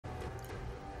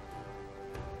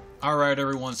Alright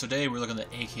everyone, so today we're looking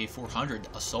at the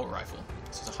AK400 assault rifle.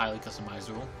 This is a highly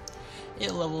customizable.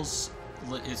 It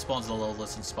spawns the level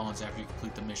list and spawns after you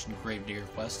complete the mission Gravedigger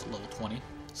quest, level 20.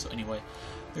 So anyway,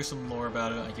 there's some lore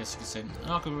about it, I guess you could say.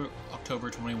 On October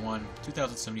 21,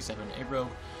 2077, a rogue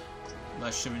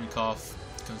Lashivnikov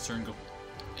concerned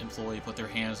employee put their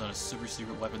hands on a super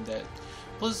secret weapon that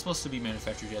wasn't supposed to be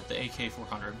manufactured yet, the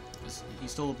AK400. He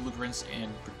stole the blueprints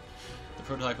and the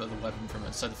prototype of the weapon from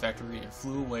inside the factory and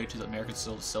flew away to the American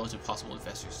soil to sell it to possible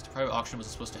investors. The private auction was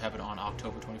supposed to happen on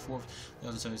October 24th,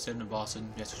 2077 in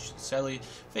Boston, Massachusetts. Sadly,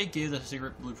 fate gave the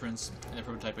secret blueprints and the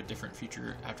prototype a different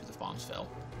future after the bombs fell.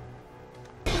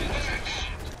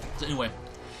 So anyway,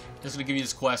 I'm just going to give you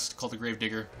this quest called the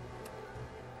Gravedigger.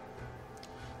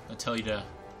 I'll tell you to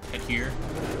head here.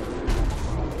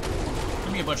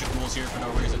 Give me a bunch of ghouls here for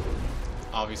no reason,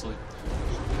 obviously.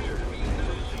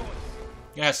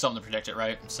 You gotta have something to protect it,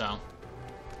 right? So,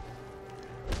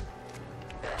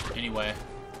 anyway,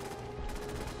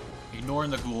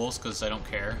 ignoring the ghouls because I don't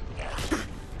care. You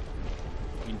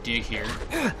can dig here.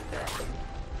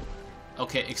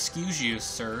 Okay, excuse you,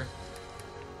 sir.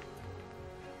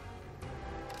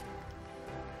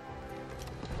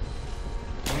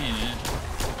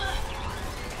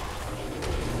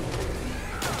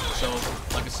 So,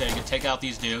 like I said, you can take out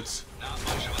these dudes. Not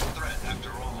much of a threat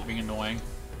after all. They're being annoying.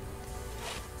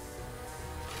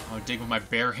 I'll dig with my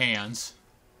bare hands.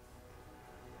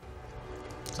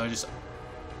 So I just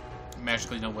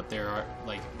magically know what they are,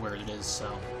 like, where it is,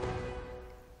 so.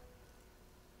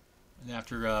 And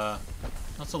after, not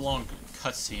so long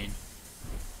cutscene,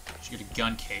 you get a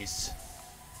gun case.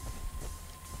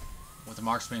 With the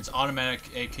marksman's automatic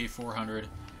AK400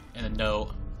 and a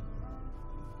note.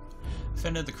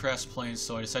 Offended the crest plane,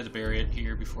 so I decided to bury it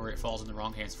here before it falls in the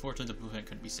wrong hands. Fortunately, the blueprint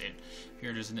couldn't be saved.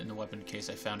 Here it isn't in the weapon case.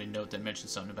 I found a note that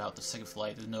mentioned something about the second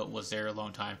flight. The note was there a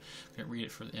long time. Couldn't read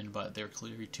it from the end, but there were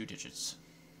clearly 2 digits.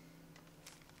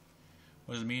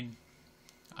 What does it mean?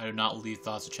 I do not leave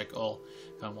thoughts to check all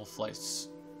Commonwealth flights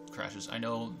crashes. I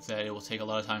know that it will take a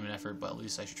lot of time and effort, but at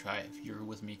least I should try. If you're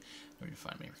with me, know where to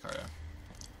find me, Ricardo.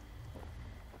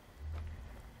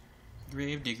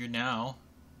 Gravedigger now.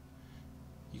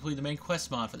 You complete the main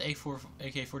quest mod for the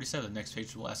AK-47. The next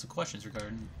page will ask some questions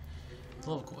regarding the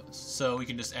level quest. So we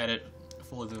can just add it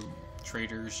full of the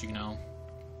traders, you know.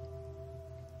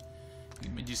 You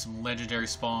can do some legendary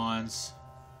spawns.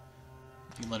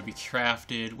 You can let it be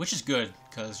crafted, which is good,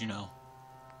 because, you know.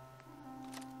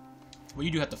 Well,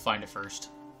 you do have to find it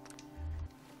first.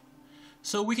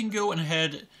 So we can go and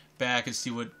head back and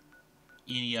see what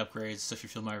any upgrades. So if you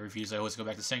feel my reviews, I always go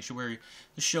back to Sanctuary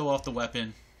to show off the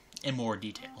weapon in more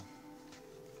detail.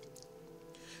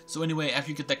 So anyway,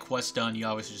 after you get that quest done, you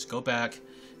obviously just go back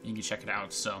and you can check it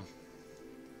out. So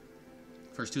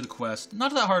first do the quest.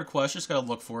 Not that hard quest, just gotta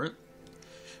look for it.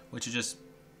 Which is just,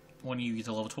 when you get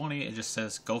to level 20, it just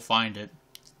says go find it.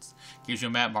 Gives you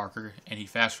a map marker and you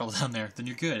fast travel down there, then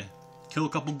you're good. Kill a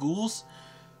couple ghouls,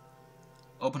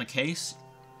 open a case,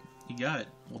 you got it.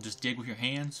 We'll just dig with your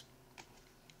hands.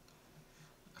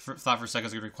 I thought for a second it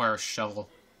was gonna require a shovel.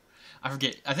 I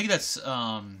forget. I think that's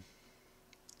the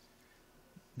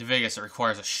Vegas. It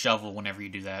requires a shovel whenever you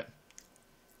do that.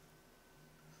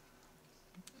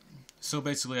 So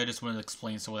basically, I just wanted to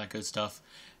explain some of that good stuff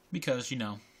because, you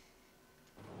know,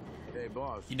 hey,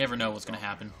 boss. You never know what's gonna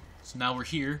happen. So now we're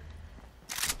here.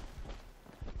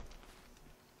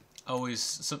 I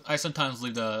sometimes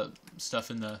leave the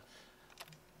stuff in the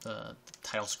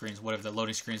title screens, whatever, the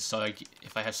loading screens, so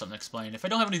if I have something to explain. If I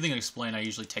don't have anything to explain, I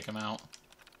usually take them out.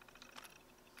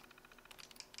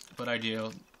 But I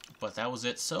do. But that was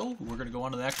it. So we're gonna go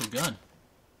on to the actual gun.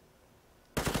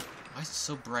 Why is it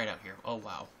so bright out here? Oh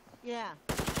wow. Yeah.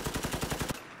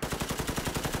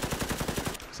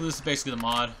 So this is basically the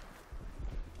mod.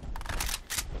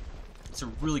 It's a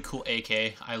really cool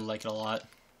AK. I like it a lot.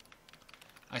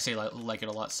 I say like it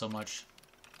a lot so much.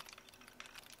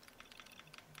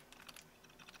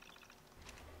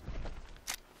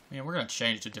 Man, we're gonna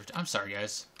change it to different. I'm sorry,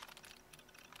 guys.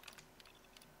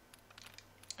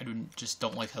 I just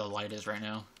don't like how the light is right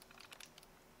now.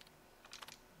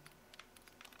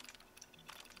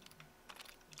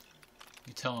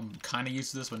 You tell I'm kind of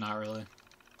used to this, but not really.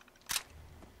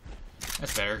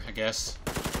 That's better, I guess.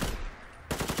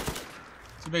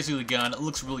 So basically the gun, it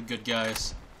looks really good,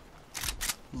 guys.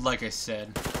 Like I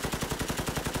said.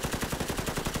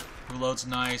 Reload's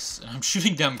nice. I'm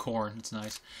shooting down corn. It's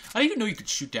nice. I didn't even know you could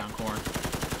shoot down corn.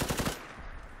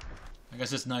 I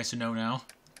guess it's nice to know now.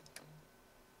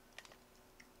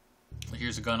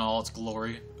 Here's a gun all its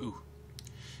glory. Ooh.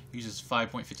 Uses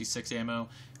 5.56 ammo.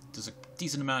 Does a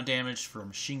decent amount of damage for a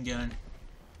machine gun.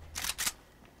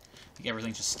 think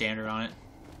everything's just standard on it.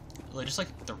 Really, just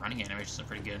like the running animations are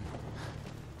pretty good.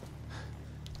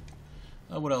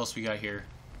 What else we got here?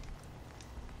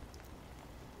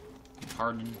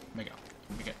 Hardened, make it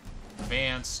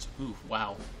advanced. Ooh,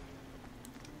 wow.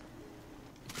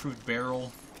 Improved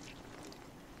barrel.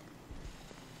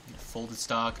 Folded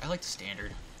stock. I like the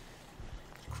standard.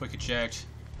 Quick eject.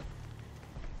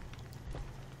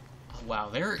 Oh, wow,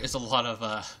 there is a lot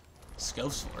of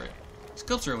scopes for it.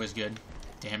 Scopes are always good.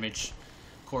 Damage.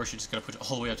 Of course, you just gotta push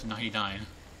it all the way up to 99.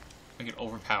 Make it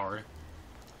overpowered.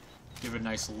 Give it a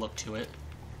nice look to it.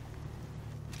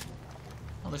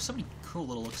 Oh, there's so many cool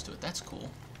little looks to it. That's cool.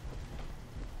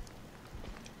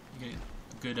 You get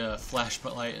a good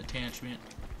flashlight attachment.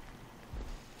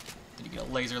 Then you get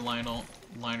a laser liner.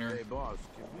 Hey, boss,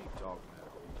 can we talk now?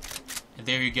 And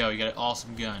there you go. You got an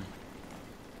awesome gun.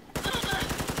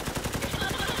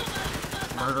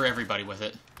 Murder everybody with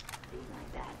it.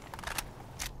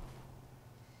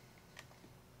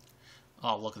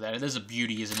 Oh, look at that. It is a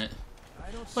beauty, isn't it?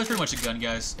 Well, that's pretty much a gun,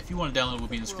 guys. If you want to download, it will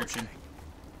be in the description.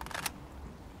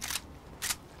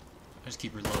 I just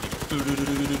keep reloading.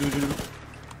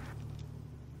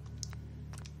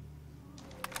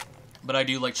 But I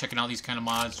do like checking out these kind of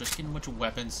mods, just getting a bunch of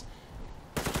weapons.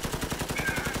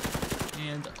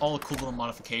 And all the cool little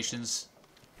modifications.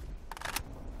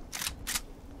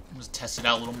 I'm just test it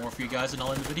out a little more for you guys and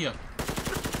I'll end the video.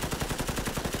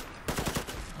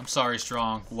 I'm sorry,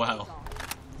 Strong. Wow.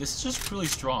 This is just really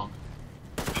strong.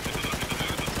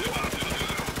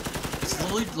 It's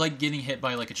literally like getting hit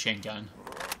by like a chain gun.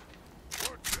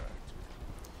 So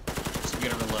we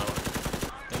gotta reload.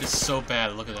 That is so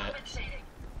bad, look at that.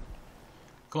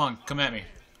 Come on, come at me.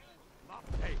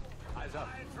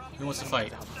 Who wants to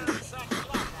fight?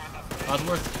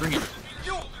 Osworth, bring it.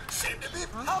 You seem to be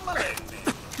pummeling me.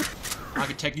 I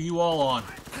can take you all on.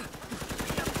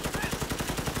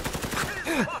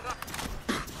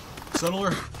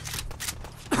 Settler.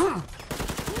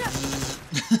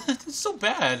 It's so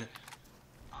bad.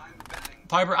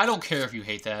 Piper, I don't care if you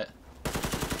hate that.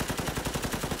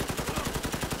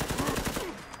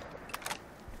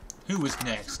 Who was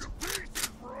next?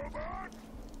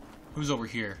 Who's over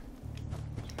here?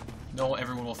 No,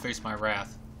 everyone will face my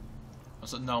wrath. I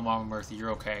said, no, Mama Murphy,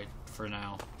 you're okay for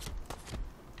now.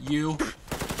 You.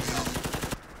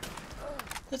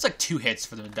 That's like 2 hits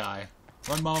for them to die.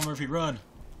 Run, Mama Murphy, run.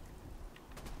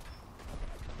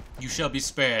 You shall be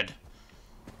spared.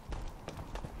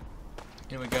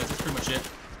 Anyway, guys, that's pretty much it.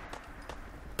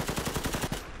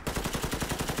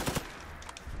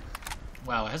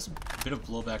 Wow, it has a bit of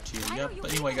blowback to you. Yep,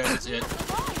 but anyway, guys, that's it.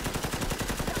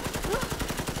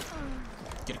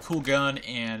 Get a cool gun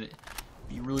and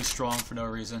be really strong for no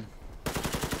reason.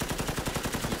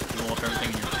 Blow up everything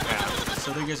in your path.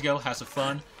 So there you guys go. Have some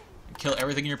fun. Kill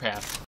everything in your path.